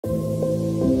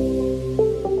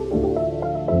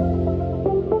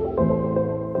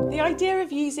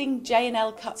using J and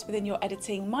L cuts within your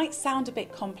editing might sound a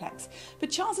bit complex, but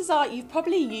chances are you've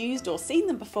probably used or seen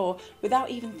them before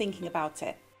without even thinking about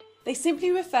it. They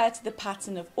simply refer to the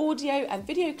pattern of audio and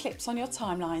video clips on your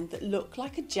timeline that look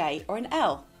like a J or an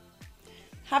L.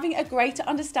 Having a greater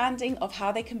understanding of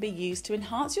how they can be used to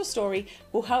enhance your story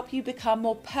will help you become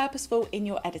more purposeful in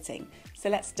your editing. So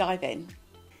let's dive in.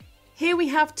 Here we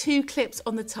have two clips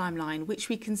on the timeline, which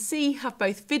we can see have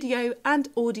both video and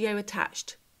audio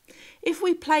attached. If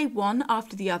we play one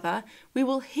after the other, we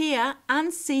will hear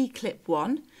and see clip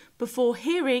 1 before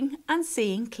hearing and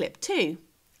seeing clip 2,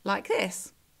 like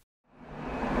this.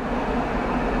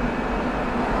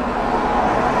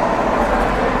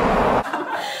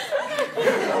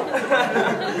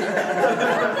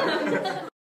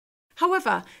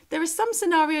 However, there are some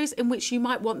scenarios in which you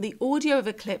might want the audio of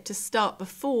a clip to start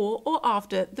before or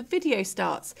after the video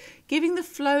starts, giving the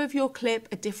flow of your clip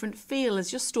a different feel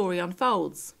as your story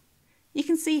unfolds. You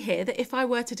can see here that if I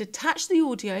were to detach the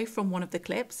audio from one of the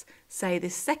clips, say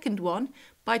this second one,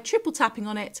 by triple tapping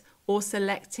on it or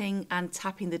selecting and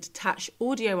tapping the detach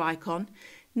audio icon,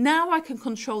 now I can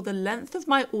control the length of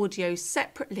my audio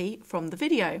separately from the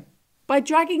video. By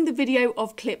dragging the video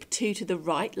of clip 2 to the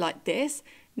right like this,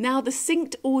 now the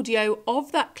synced audio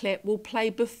of that clip will play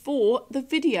before the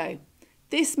video.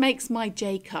 This makes my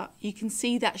J cut. You can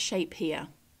see that shape here.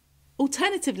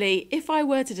 Alternatively, if I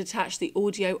were to detach the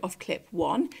audio of clip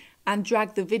 1 and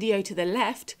drag the video to the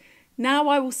left, now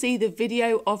I will see the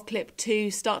video of clip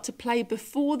 2 start to play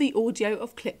before the audio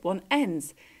of clip 1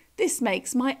 ends. This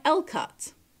makes my L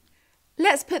cut.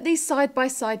 Let's put these side by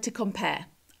side to compare.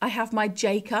 I have my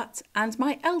J cut and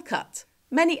my L cut.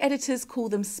 Many editors call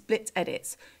them split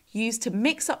edits, used to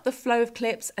mix up the flow of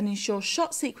clips and ensure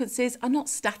shot sequences are not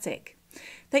static.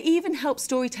 They even help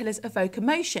storytellers evoke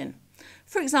emotion.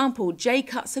 For example, J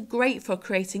cuts are great for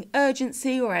creating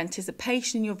urgency or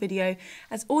anticipation in your video,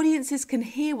 as audiences can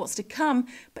hear what's to come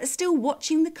but are still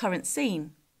watching the current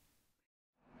scene.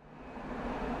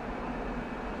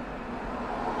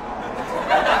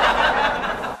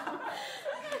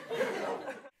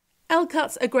 L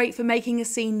cuts are great for making a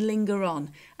scene linger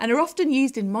on and are often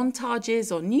used in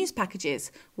montages or news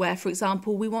packages where, for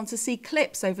example, we want to see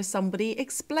clips over somebody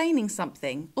explaining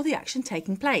something or the action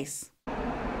taking place.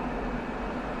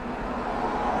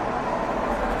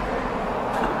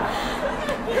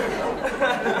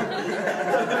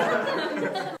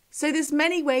 So there's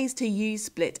many ways to use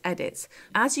split edits.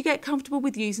 As you get comfortable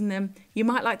with using them, you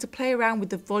might like to play around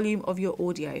with the volume of your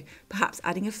audio, perhaps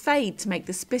adding a fade to make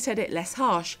the split edit less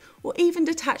harsh, or even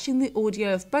detaching the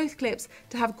audio of both clips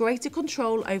to have greater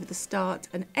control over the start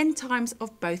and end times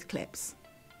of both clips.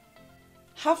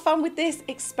 Have fun with this,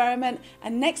 experiment,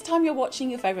 and next time you're watching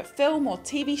your favourite film or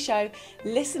TV show,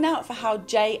 listen out for how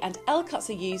J and L cuts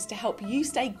are used to help you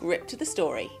stay gripped to the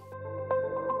story.